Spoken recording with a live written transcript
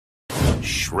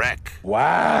Shrek.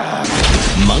 Wow.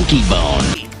 Monkey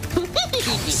Bone.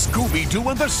 Scooby-Doo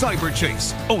and the Cyber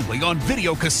Chase. Only on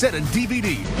video cassette and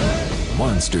DVD.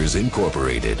 Monsters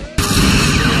Incorporated.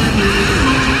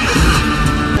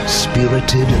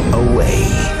 Spirited Away.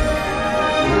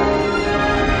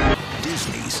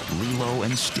 Disney's Lilo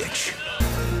and Stitch.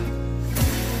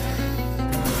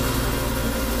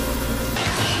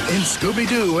 In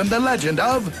Scooby-Doo and the Legend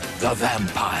of the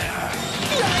Vampire.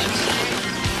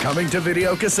 Coming to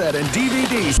video cassette and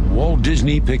DVDs. Walt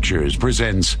Disney Pictures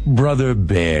presents Brother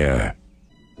Bear.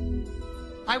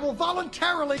 I will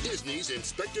voluntarily. Disney's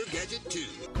Inspector Gadget 2.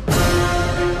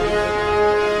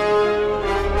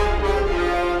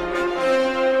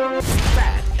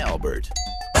 Fat Albert.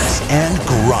 And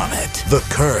Gromit, the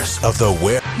curse of the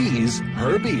were. He's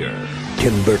herbier.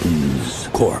 Tim Burton's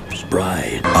Corpse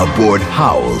Bride. Aboard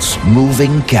Howl's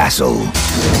Moving Castle.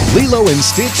 Lilo and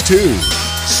Stitch 2.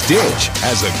 Stitch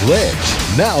as a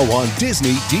glitch. Now on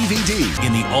Disney DVD.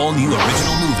 In the all-new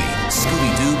original movie,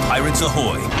 Scooby-Doo Pirates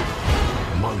Ahoy.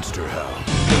 Monster House.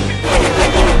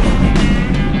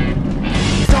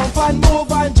 Jump and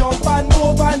move and jump and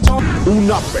move and jump.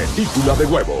 Una película de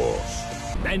huevos.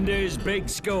 Bender's Big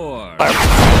Score.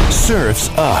 Surf's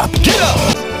Up. Get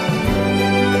up!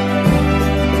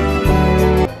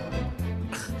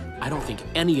 I don't think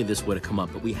any of this would have come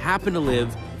up, but we happen to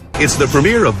live. It's the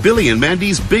premiere of Billy and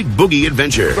Mandy's Big Boogie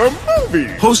Adventure. The movie.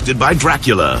 Hosted by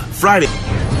Dracula. Friday.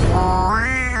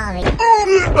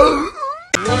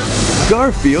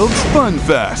 Garfield's Fun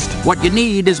Fest. What you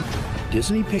need is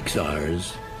Disney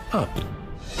Pixar's Up.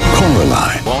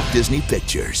 Coraline. Walt Disney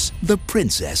Pictures. The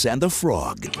Princess and the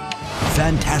Frog.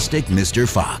 Fantastic Mr.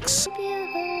 Fox.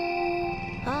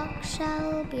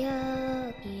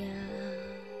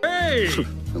 Hey!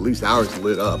 At least ours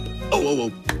lit up. Oh.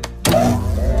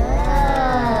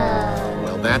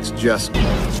 Well, that's just...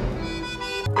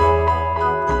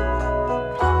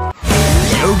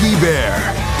 Yogi Bear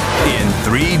in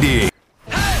 3D.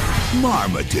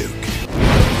 Marmaduke.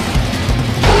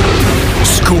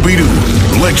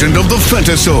 Scooby-Doo, Legend of the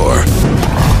Fantasaur.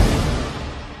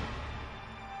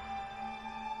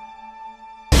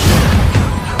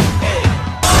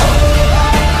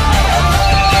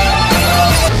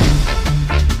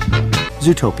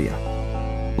 Zootopia.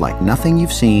 Like nothing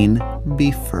you've seen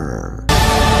before.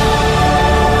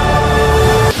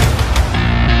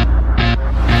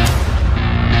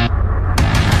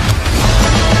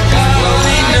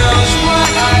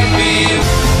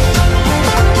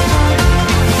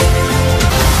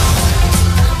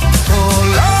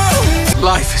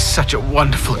 Life is such a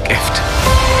wonderful gift.